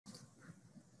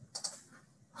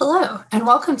Hello, and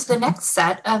welcome to the next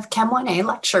set of Chem 1A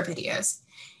lecture videos.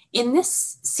 In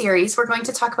this series, we're going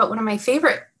to talk about one of my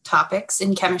favorite topics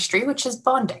in chemistry, which is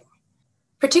bonding.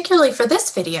 Particularly for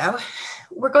this video,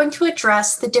 we're going to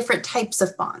address the different types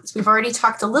of bonds. We've already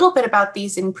talked a little bit about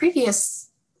these in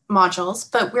previous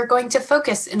modules, but we're going to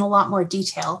focus in a lot more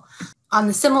detail on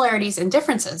the similarities and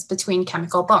differences between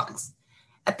chemical bonds.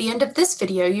 At the end of this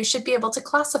video, you should be able to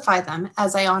classify them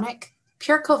as ionic,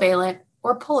 pure covalent,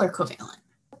 or polar covalent.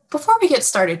 Before we get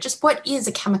started, just what is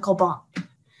a chemical bond?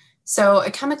 So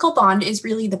a chemical bond is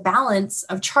really the balance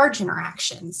of charge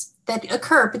interactions that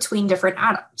occur between different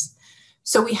atoms.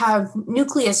 So we have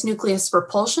nucleus-nucleus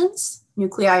repulsions.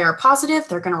 Nuclei are positive,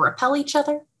 they're going to repel each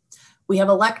other. We have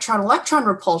electron-electron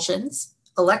repulsions.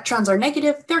 Electrons are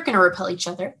negative, they're going to repel each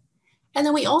other. And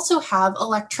then we also have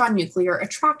electron-nuclear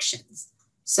attractions.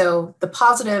 So the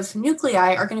positive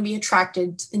nuclei are going to be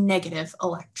attracted to the negative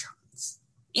electrons.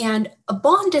 And a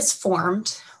bond is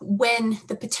formed when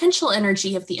the potential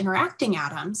energy of the interacting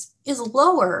atoms is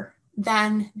lower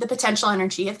than the potential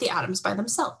energy of the atoms by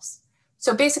themselves.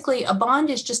 So basically, a bond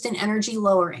is just an energy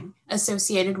lowering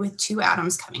associated with two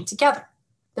atoms coming together.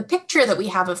 The picture that we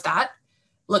have of that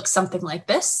looks something like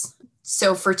this.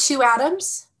 So for two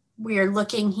atoms, we're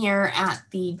looking here at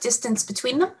the distance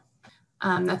between them.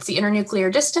 That's the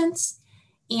internuclear distance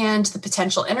and the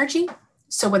potential energy.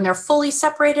 So when they're fully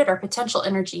separated, our potential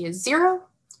energy is 0.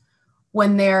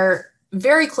 When they're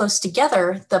very close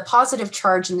together, the positive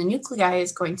charge in the nuclei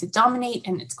is going to dominate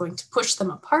and it's going to push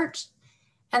them apart.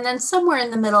 And then somewhere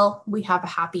in the middle, we have a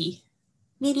happy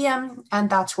medium, and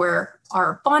that's where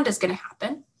our bond is going to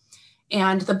happen.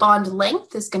 And the bond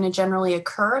length is going to generally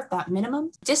occur at that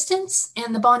minimum distance,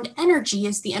 and the bond energy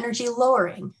is the energy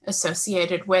lowering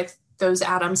associated with those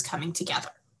atoms coming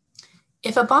together.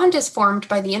 If a bond is formed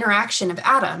by the interaction of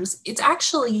atoms, it's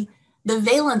actually the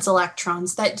valence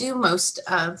electrons that do most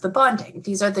of the bonding.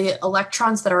 These are the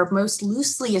electrons that are most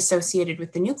loosely associated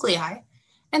with the nuclei,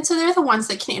 and so they're the ones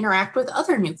that can interact with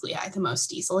other nuclei the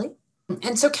most easily.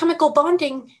 And so chemical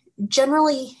bonding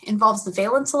generally involves the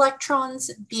valence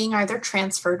electrons being either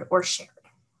transferred or shared.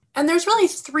 And there's really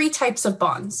three types of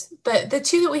bonds. The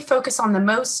two that we focus on the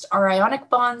most are ionic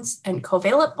bonds and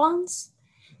covalent bonds.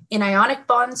 In ionic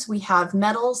bonds, we have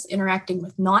metals interacting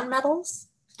with nonmetals,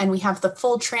 and we have the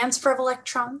full transfer of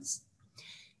electrons.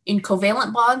 In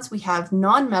covalent bonds, we have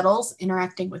nonmetals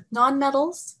interacting with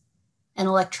nonmetals, and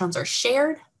electrons are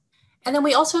shared. And then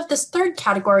we also have this third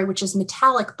category, which is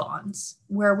metallic bonds,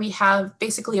 where we have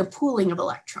basically a pooling of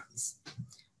electrons.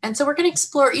 And so we're going to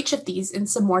explore each of these in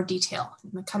some more detail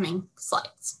in the coming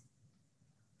slides.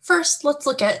 First, let's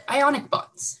look at ionic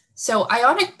bonds. So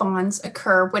ionic bonds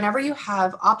occur whenever you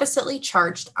have oppositely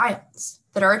charged ions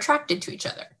that are attracted to each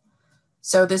other.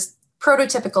 So this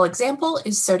prototypical example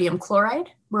is sodium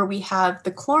chloride, where we have the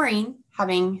chlorine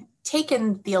having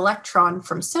taken the electron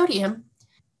from sodium,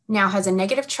 now has a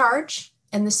negative charge,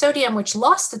 and the sodium, which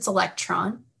lost its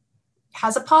electron,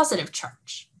 has a positive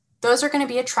charge. Those are going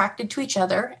to be attracted to each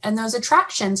other, and those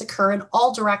attractions occur in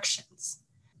all directions.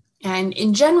 And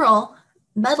in general,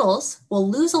 metals will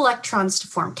lose electrons to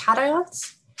form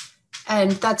cations,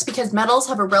 and that's because metals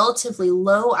have a relatively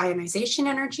low ionization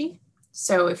energy.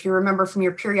 So if you remember from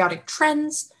your periodic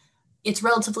trends, it's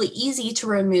relatively easy to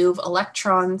remove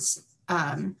electrons,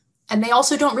 and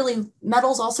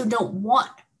metals also don't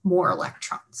want more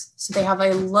electrons. So they have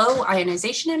a low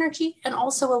ionization energy and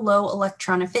also a low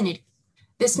electron affinity.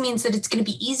 This means that it's going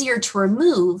to be easier to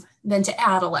remove than to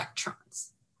add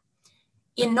electrons.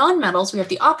 In nonmetals, we have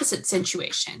the opposite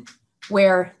situation,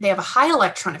 where they have a high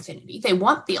electron affinity, they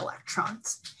want the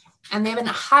electrons, and they have a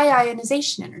high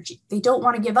ionization energy. They don't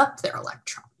want to give up their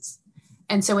electrons.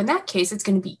 And so in that case, it's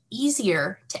going to be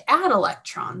easier to add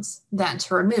electrons than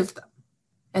to remove them.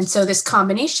 And so this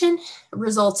combination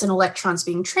results in electrons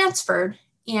being transferred,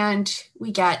 and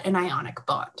we get an ionic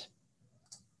bond.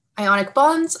 Ionic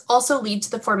bonds also lead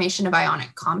to the formation of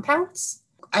ionic compounds.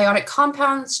 Ionic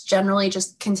compounds generally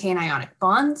just contain ionic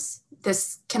bonds.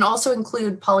 This can also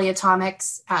include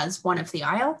polyatomics as one of the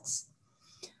ions.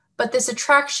 But this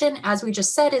attraction, as we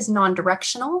just said, is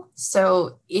non-directional.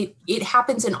 So it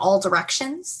happens in all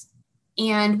directions.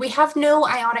 And we have no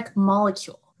ionic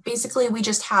molecule. Basically, we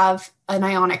just have an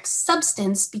ionic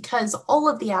substance because all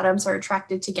of the atoms are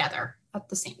attracted together at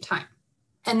the same time.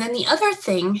 And then the other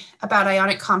thing about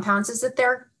ionic compounds is that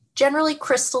they're generally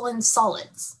crystalline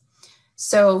solids.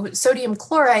 So sodium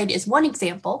chloride is one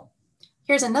example.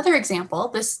 Here's another example.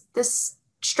 This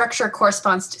structure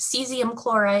corresponds to cesium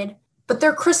chloride, but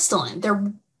they're crystalline.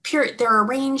 They're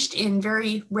arranged in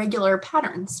very regular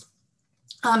patterns.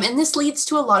 And this leads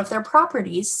to a lot of their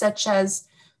properties, such as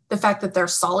the fact that they're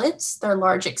solids, they're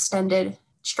large extended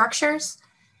structures.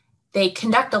 They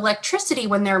conduct electricity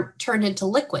when they're turned into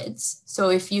liquids. So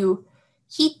if you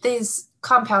heat these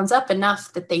compounds up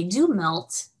enough that they do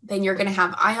melt, then you're going to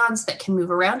have ions that can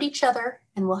move around each other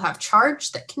and will have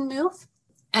charge that can move.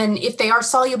 And if they are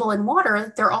soluble in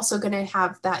water, they're also going to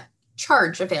have that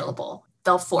charge available.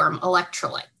 They'll form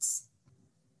electrolytes.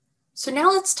 So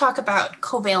now let's talk about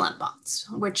covalent bonds,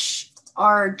 which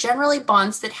are generally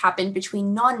bonds that happen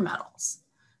between nonmetals.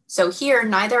 So here,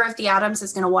 neither of the atoms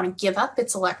is going to want to give up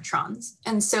its electrons.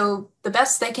 And so the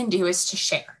best they can do is to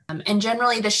share. And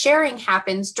generally the sharing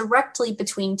happens directly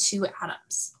between two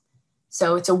atoms.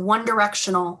 So it's a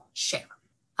one-directional share.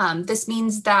 This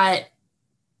means that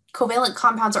covalent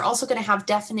compounds are also going to have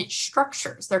definite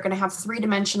structures. They're going to have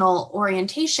three-dimensional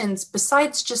orientations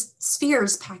besides just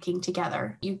spheres packing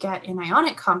together you get in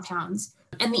ionic compounds.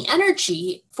 And the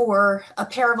energy for a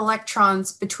pair of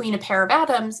electrons between a pair of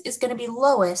atoms is going to be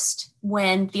lowest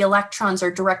when the electrons are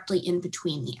directly in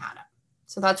between the atom.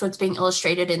 So that's what's being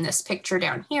illustrated in this picture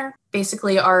down here.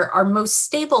 Basically, our most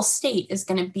stable state is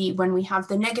going to be when we have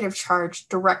the negative charge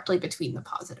directly between the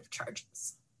positive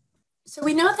charges. So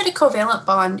we know that a covalent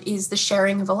bond is the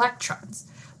sharing of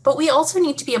electrons, but we also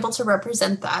need to be able to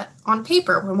represent that on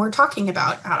paper when we're talking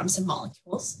about atoms and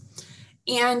molecules.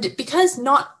 And because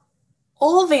not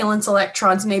all valence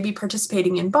electrons may be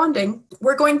participating in bonding,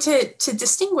 we're going to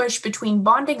distinguish between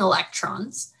bonding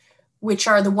electrons, which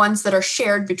are the ones that are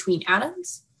shared between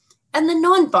atoms, and the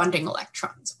non-bonding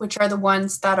electrons, which are the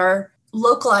ones that are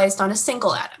localized on a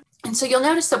single atom. And so you'll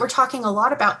notice that we're talking a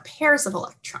lot about pairs of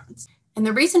electrons. And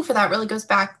the reason for that really goes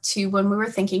back to when we were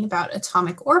thinking about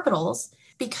atomic orbitals,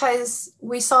 because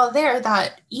we saw there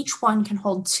that each one can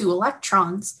hold two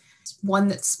electrons, one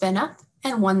that's spin up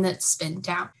and one that's spin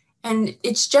down. And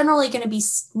it's generally going to be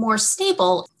more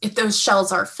stable if those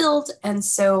shells are filled, and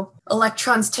so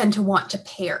electrons tend to want to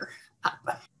pair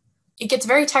up. It gets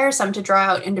very tiresome to draw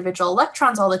out individual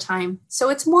electrons all the time, so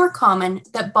it's more common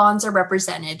that bonds are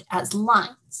represented as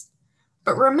lines.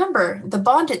 But remember, the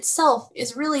bond itself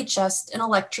is really just an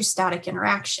electrostatic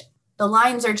interaction. The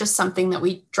lines are just something that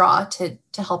we draw to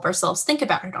help ourselves think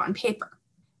about it on paper.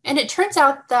 And it turns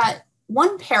out that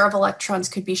one pair of electrons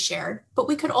could be shared, but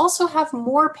we could also have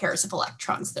more pairs of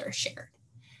electrons that are shared.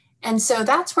 And so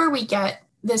that's where we get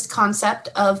this concept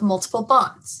of multiple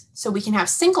bonds. So we can have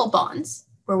single bonds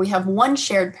where we have one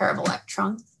shared pair of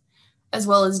electrons, as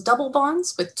well as double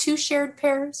bonds with two shared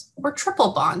pairs, or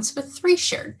triple bonds with three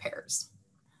shared pairs.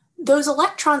 Those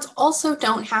electrons also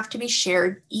don't have to be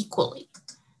shared equally.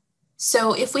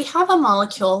 So if we have a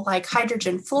molecule like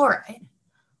hydrogen fluoride,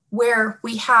 where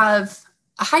we have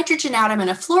a hydrogen atom and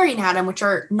a fluorine atom, which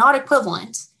are not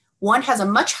equivalent, one has a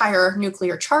much higher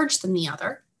nuclear charge than the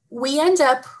other, we end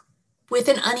up with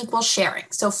an unequal sharing.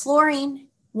 So fluorine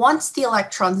wants the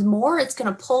electrons more, it's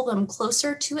going to pull them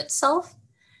closer to itself.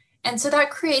 And so that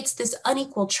creates this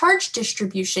unequal charge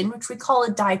distribution, which we call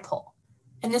a dipole.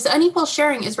 And this unequal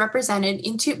sharing is represented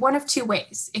in one of two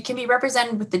ways. It can be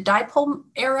represented with the dipole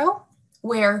arrow,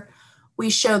 where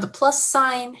we show the plus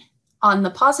sign on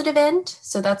the positive end,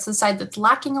 so that's the side that's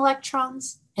lacking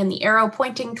electrons, and the arrow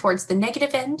pointing towards the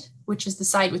negative end, which is the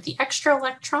side with the extra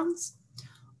electrons.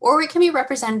 Or it can be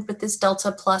represented with this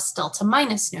delta plus, delta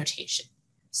minus notation.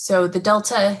 So the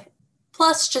delta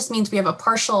plus just means we have a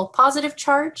partial positive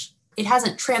charge. It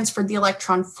hasn't transferred the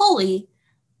electron fully,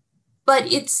 but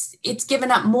it's given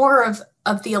up more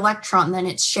of the electron than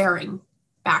it's sharing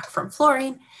back from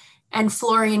fluorine, and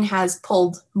fluorine has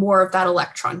pulled more of that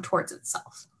electron towards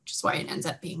itself, which is why it ends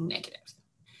up being negative.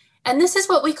 And this is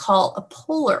what we call a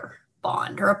polar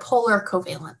bond or a polar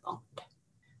covalent bond.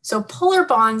 So polar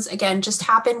bonds, again, just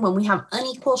happen when we have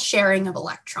unequal sharing of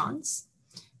electrons.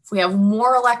 If we have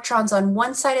more electrons on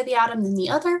one side of the atom than the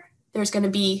other, there's going to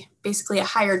be basically a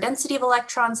higher density of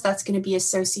electrons that's going to be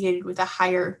associated with a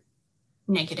higher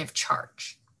negative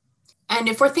charge. And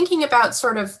if we're thinking about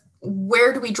sort of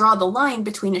where do we draw the line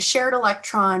between a shared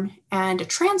electron and a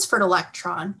transferred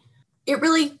electron, it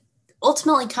really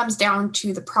ultimately comes down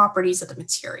to the properties of the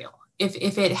material.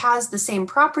 If it has the same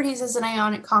properties as an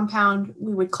ionic compound,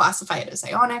 we would classify it as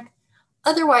ionic.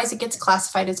 Otherwise, it gets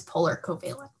classified as polar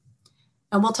covalent.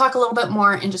 And we'll talk a little bit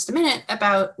more in just a minute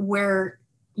about where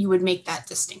you would make that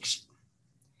distinction.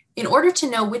 In order to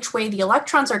know which way the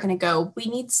electrons are going to go, we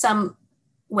need some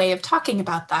way of talking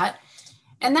about that.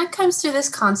 And that comes through this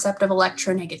concept of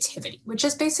electronegativity, which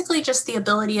is basically just the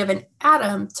ability of an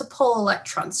atom to pull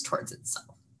electrons towards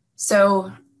itself.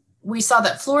 So we saw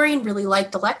that fluorine really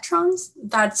liked electrons.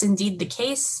 That's indeed the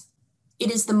case.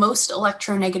 It is the most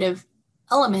electronegative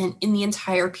element in the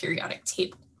entire periodic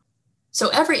table. So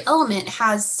every element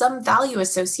has some value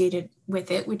associated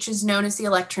with it, which is known as the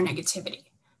electronegativity.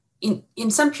 In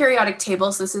some periodic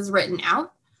tables, this is written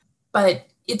out, but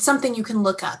it's something you can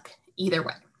look up either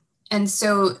way. And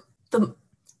so the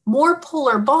more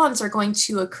polar bonds are going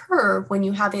to occur when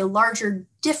you have a larger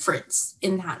difference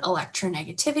in that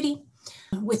electronegativity,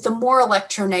 with the more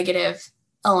electronegative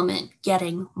element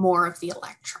getting more of the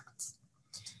electrons.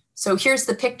 So here's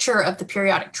the picture of the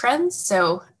periodic trends.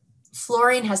 So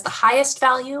fluorine has the highest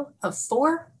value of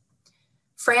 4.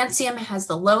 Francium has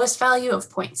the lowest value of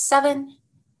 0.7,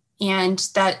 and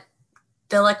that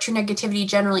the electronegativity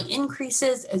generally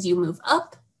increases as you move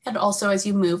up and also as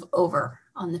you move over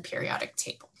on the periodic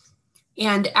table.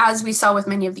 And as we saw with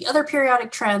many of the other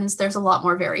periodic trends, there's a lot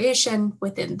more variation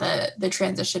within the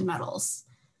transition metals.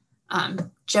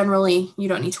 Generally, you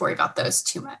don't need to worry about those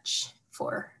too much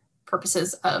for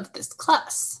purposes of this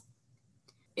class.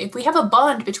 If we have a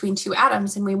bond between two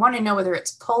atoms and we want to know whether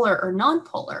it's polar or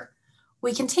nonpolar,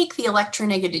 we can take the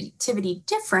electronegativity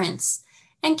difference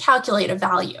and calculate a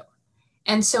value.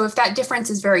 And so if that difference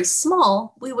is very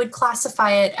small, we would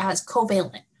classify it as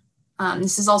covalent.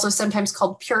 This is also sometimes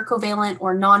called pure covalent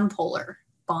or nonpolar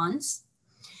bonds.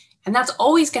 And that's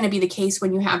always going to be the case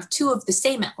when you have two of the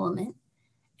same element.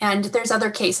 And there's other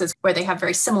cases where they have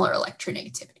very similar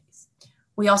electronegativities.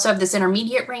 We also have this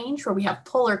intermediate range where we have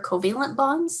polar covalent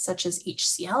bonds, such as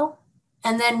HCl.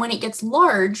 And then when it gets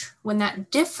large, when that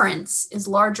difference is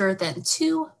larger than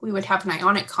 2, we would have an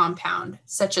ionic compound,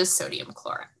 such as sodium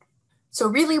chloride. So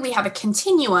really, we have a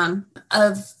continuum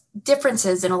of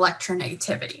differences in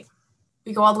electronegativity.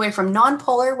 We go all the way from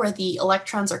nonpolar, where the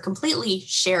electrons are completely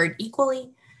shared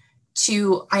equally,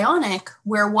 to ionic,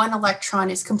 where one electron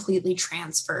is completely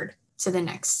transferred to the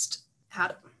next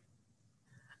atom.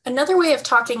 Another way of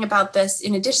talking about this,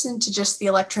 in addition to just the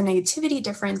electronegativity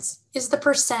difference, is the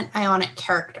percent ionic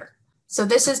character. So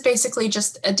this is basically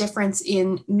just a difference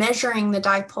in measuring the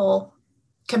dipole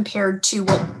compared to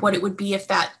what it would be if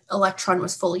that electron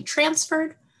was fully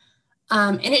transferred.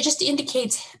 And it just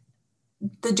indicates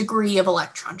the degree of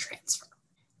electron transfer.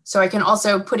 So I can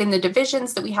also put in the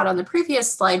divisions that we had on the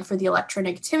previous slide for the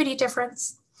electronegativity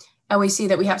difference. And we see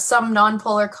that we have some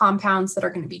nonpolar compounds that are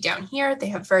going to be down here. They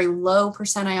have very low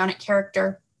percent ionic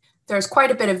character. There's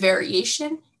quite a bit of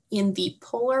variation in the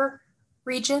polar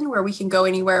region, where we can go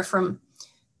anywhere from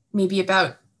maybe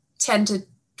about 10 to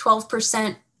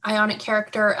 12% ionic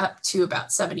character up to about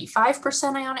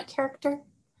 75% ionic character.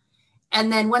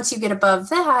 And then once you get above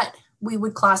that, we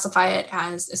would classify it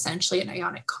as essentially an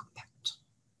ionic compound.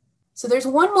 So there's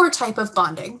one more type of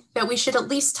bonding that we should at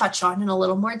least touch on in a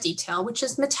little more detail, which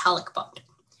is metallic bonding.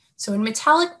 So in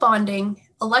metallic bonding,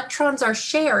 electrons are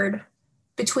shared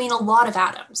between a lot of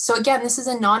atoms. So again, this is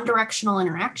a non-directional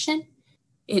interaction.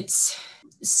 It's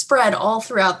spread all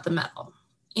throughout the metal.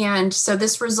 And so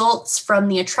this results from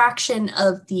the attraction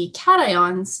of the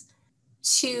cations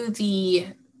to the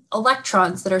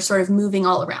electrons that are sort of moving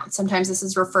all around. Sometimes this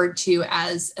is referred to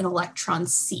as an electron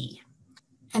sea.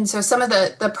 And so some of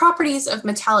the properties of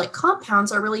metallic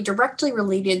compounds are really directly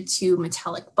related to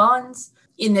metallic bonds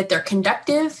in that they're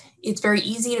conductive. It's very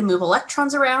easy to move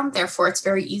electrons around. Therefore, it's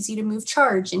very easy to move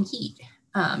charge and heat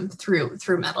through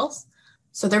metals.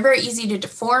 So they're very easy to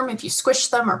deform if you squish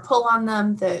them or pull on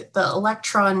them. The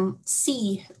electron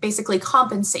sea basically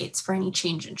compensates for any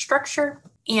change in structure.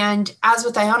 And as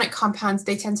with ionic compounds,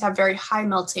 they tend to have very high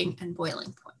melting and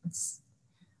boiling points.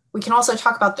 We can also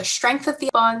talk about the strength of the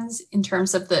bonds in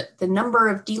terms of the number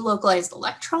of delocalized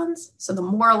electrons. So the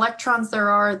more electrons there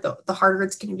are, the harder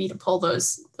it's going to be to pull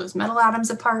those metal atoms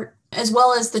apart, as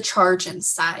well as the charge and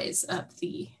size of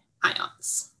the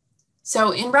ions.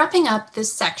 So in wrapping up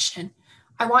this section,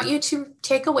 I want you to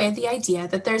take away the idea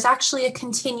that there's actually a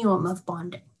continuum of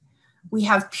bonding. We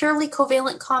have purely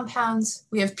covalent compounds,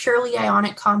 we have purely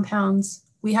ionic compounds,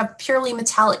 we have purely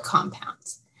metallic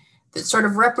compounds that sort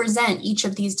of represent each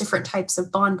of these different types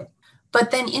of bonding. But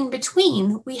then in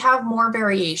between, we have more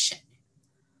variation.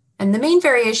 And the main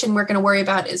variation we're going to worry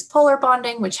about is polar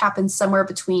bonding, which happens somewhere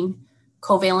between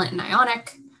covalent and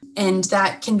ionic, and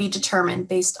that can be determined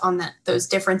based on those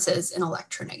differences in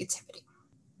electronegativity.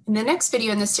 In the next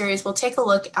video in this series, we'll take a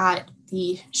look at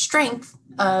the strength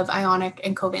of ionic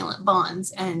and covalent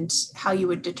bonds and how you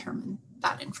would determine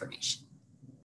that information.